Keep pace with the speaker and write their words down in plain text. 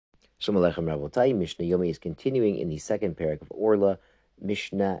Shalom Aleichem Rabotai. Mishnah Yomi is continuing in the second parak of Orla,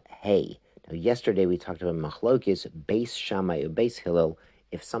 Mishnah Hey. Now, yesterday we talked about Machlokes, Beis Shammai or Beis Hillel,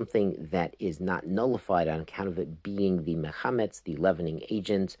 if something that is not nullified on account of it being the mechametz, the leavening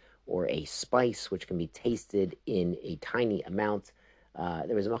agent, or a spice which can be tasted in a tiny amount.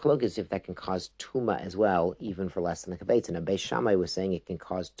 There was a Machlokes if that can cause tuma as well, even for less than a kibetza. Now, Beis Shammai was saying it can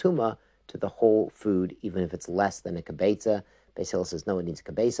cause tuma to the whole food, even if it's less than a kibetza. Beis Hillel says no, it needs a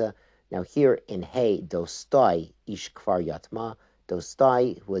kibetza. Now here in Hey, Dostai ish kfar Yatma.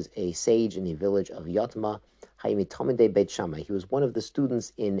 Dostai was a sage in the village of Yatma. Hayimitomide Beit Shammai. He was one of the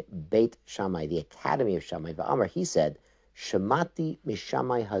students in Beit Shammai, the academy of Shammai. Va'amar, he said, Shemati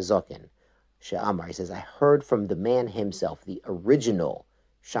mishamai hazokin. She'amar, he says, I heard from the man himself, the original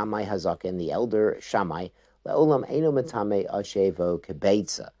Shammai hazokin, the elder Shammai. Le'olam eino metame achevo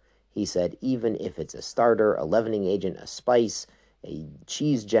kebeitza. He said, even if it's a starter, a leavening agent, a spice, a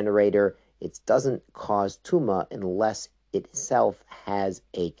cheese generator, it doesn't cause tuma unless it itself has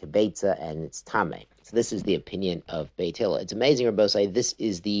a kibetza and it's tame. So this is the opinion of Beit Hillel. It's amazing, Rabbosai, this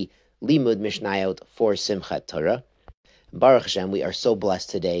is the Limud Mishnayot for Simchat Torah. Baruch Hashem, we are so blessed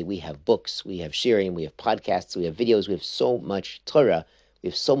today. We have books, we have shirim, we have podcasts, we have videos, we have so much Torah, we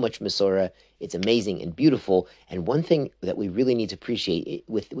have so much Masorah. It's amazing and beautiful. And one thing that we really need to appreciate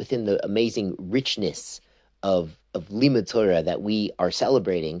within the amazing richness of Limud Torah that we are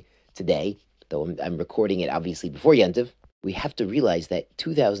celebrating today, though I'm recording it obviously before Yontiv, we have to realize that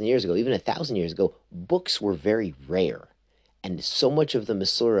 2,000 years ago, even 1,000 years ago, books were very rare. And so much of the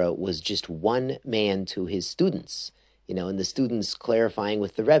Masorah was just one man to his students, and the students clarifying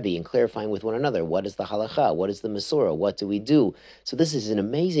with the Rebbe and clarifying with one another. What is the halacha? What is the Masorah? What do we do? So this is an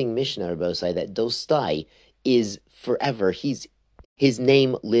amazing Mishnah, Rabbosai, that Dostai is forever. His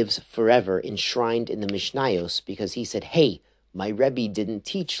name lives forever, enshrined in the Mishnayos, because he said, hey, my Rebbe didn't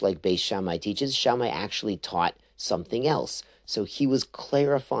teach like Beis Shammai teaches. Shammai actually taught something else. So he was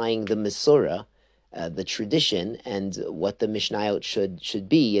clarifying the Masorah, the tradition, and what the Mishnayot should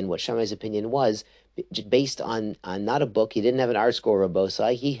be, and what Shammai's opinion was, based on not a book. He didn't have an R-score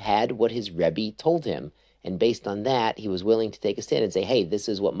Rabbosai. He had what his Rebbe told him. And based on that, he was willing to take a stand and say, hey, this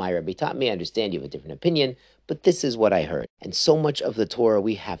is what my Rebbe taught me. I understand you have a different opinion, but this is what I heard. And so much of the Torah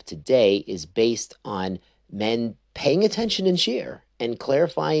we have today is based on men paying attention in shir and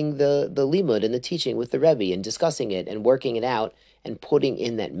clarifying the limud and the teaching with the Rebbe and discussing it and working it out and putting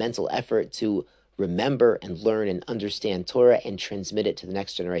in that mental effort to remember and learn and understand Torah and transmit it to the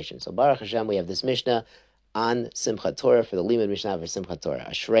next generation. So Baruch Hashem, we have this Mishnah on Simchat Torah for the Limud Mishnah for Simchat Torah.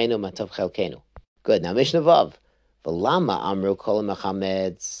 Ashreinu matov chelkenu. Good. Now Mishnah Vav. V'lama amru kol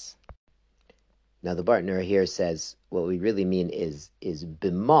mechametz. Now the Bartner here says what we really mean is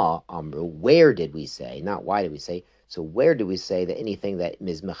bima amru. Where did we say? Not why did we say. So where do we say that anything that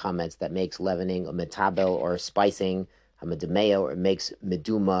is mechametz, that makes leavening or metabel or spicing, hamadameo, or makes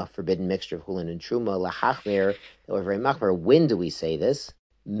meduma, forbidden mixture of hulin and truma, lahachmir, or very machmir? When do we say this?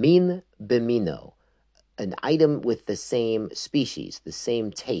 Min bimino, an item with the same species, the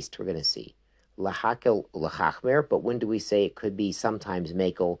same taste. We're going to see lahakel lachachmir, but when do we say it could be sometimes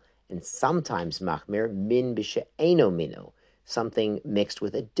makel and sometimes machmir? Min b'she'eno mino, something mixed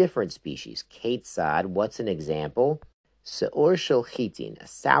with a different species. Ketzad, what's an example? Se'or shel chitin, a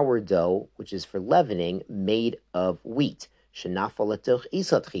sourdough, which is for leavening, made of wheat. Shenafal letoch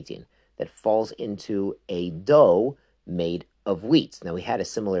isat chitin, that falls into a dough made of wheat. Now, we had a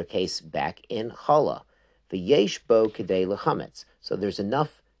similar case back in challah. V'yesh bo kedei lechametz. So there's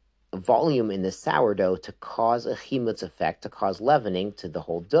enough volume in the sourdough to cause a chimutz effect, to cause leavening to the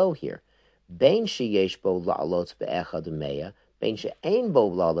whole dough here. Bein sheyesh bo la'alot be'echad u'meya, bein she'ein bo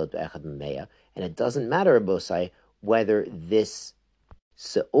la'alot be'echad u'meya, and it doesn't matter, Rabbosai, whether this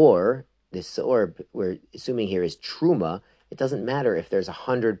se'or, we're assuming here is truma. It doesn't matter if there's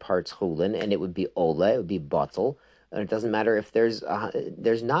 100 parts chulin, and it would be ola, it would be bottle, and it doesn't matter if there's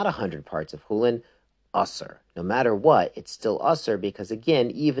not 100 parts of chulin, usser. No matter what, it's still usser, because again,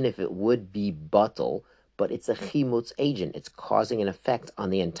 even if it would be bottle, but it's a chimutz agent, it's causing an effect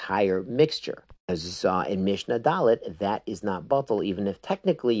on the entire mixture. As you saw in Mishnah Dalet, that is not bottle, even if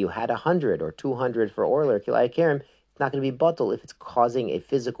technically you had 100 or 200 for oil or kilai karim, it's not going to be bottle if it's causing a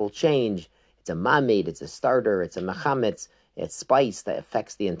physical change. It's a mamid, it's a starter, it's a mechametz, it's spice that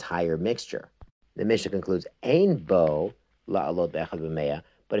affects the entire mixture. The Mishnah concludes, Ein bo la'alot be'echad b'meya,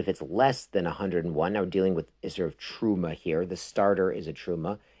 but if it's less than 101, now we're dealing with a sort of truma here. The starter is a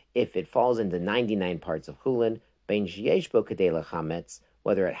truma. If it falls into 99 parts of chulin, bein sheyesh bo kedei lechametz,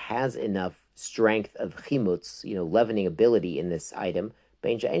 whether it has enough strength of chimutz, leavening ability in this item,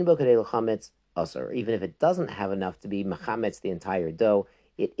 bein she'ein bo kedei lechametz, usher. Even if it doesn't have enough to be mechametz the entire dough,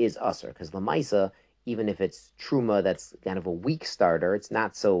 it is usr, because lamaisa, even if it's truma that's kind of a weak starter, it's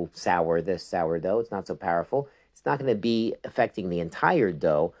not so sour, this sourdough, it's not so powerful, it's not going to be affecting the entire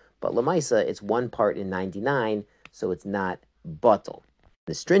dough, but lamaisa, it's 1 part in 99, so it's not bottle.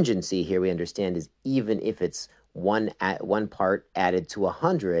 The stringency here we understand is even if it's one part added to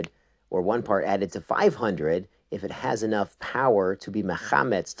 100 or 1 part added to 500, if it has enough power to be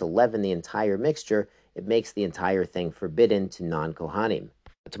mechametz, to leaven the entire mixture, it makes the entire thing forbidden to non-kohanim.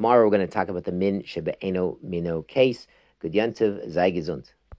 Tomorrow we're going to talk about the min shebe'eno mino case. Good yantiv, sei gesund.